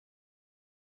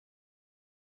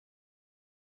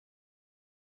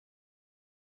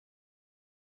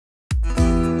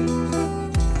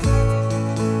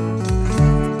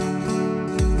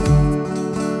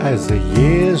As the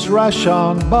years rush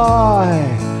on by,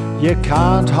 you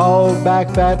can't hold back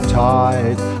that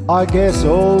tide. I guess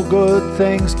all good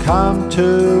things come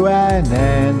to an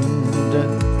end.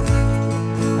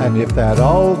 And if that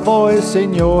old voice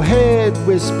in your head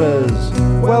whispers,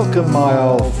 "Welcome, my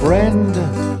old friend,"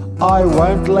 I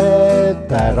won't let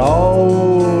that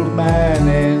old man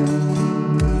in.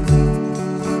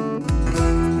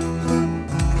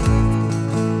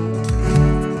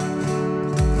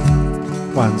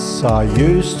 Once I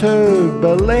used to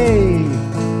believe,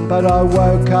 but I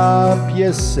woke up,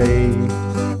 you see,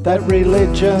 that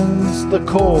religion's the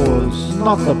cause,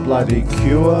 not the bloody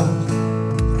cure.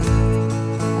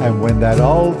 And when that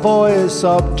old voice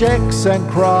objects and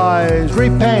cries,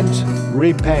 "Repent,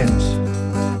 repent,"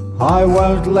 I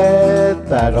won't let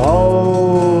that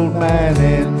old man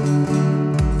in.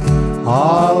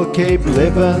 I'll keep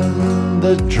living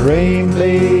the dream,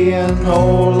 being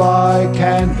all I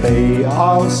can be.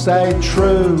 I'll stay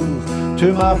true to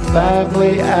my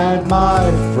family and my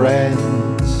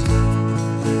friends.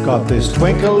 Got this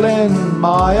twinkle in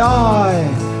my eye,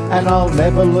 and I'll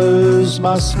never lose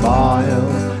my smile,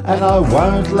 and I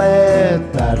won't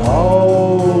let that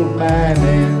old man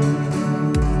in.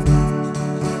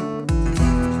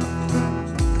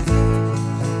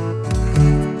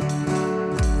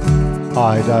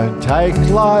 I don't take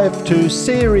life too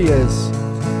serious,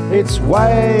 it's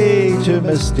way too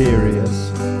mysterious,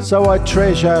 so I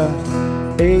treasure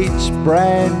each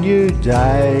brand new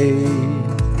day.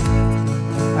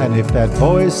 And if that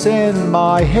voice in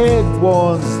my head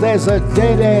warns there's a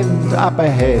dead end up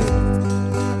ahead,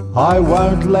 I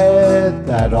won't let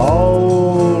that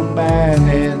old man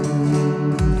in.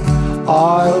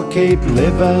 I'll keep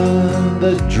living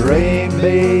the dream,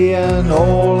 being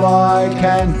all I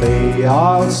can be.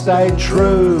 I'll stay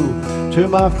true to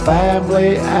my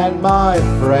family and my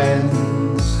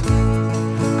friends.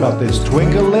 Got this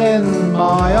twinkle in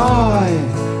my eye,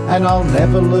 and I'll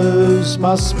never lose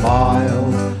my smile,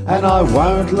 and I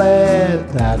won't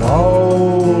let that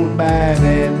old man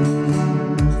in.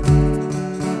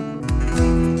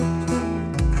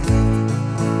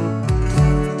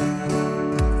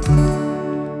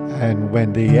 And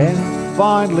when the end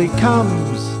finally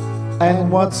comes, and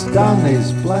what's done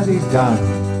is bloody done,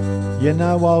 you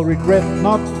know I'll regret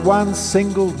not one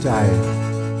single day.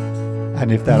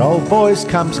 And if that old voice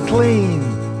comes clean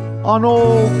on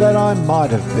all that I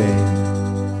might have been,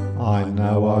 I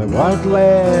know I won't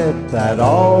let that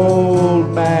old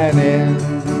man in.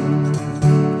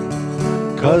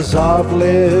 'Cause I've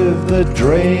lived the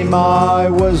dream, I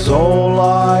was all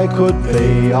I could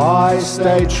be. I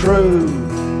stay true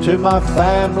to my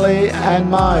family and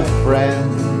my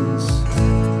friends.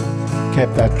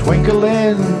 Kept that twinkle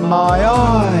in my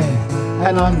eye,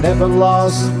 and I never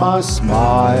lost my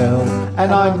smile,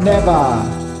 and I never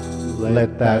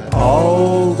let that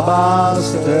old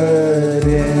bastard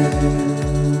in.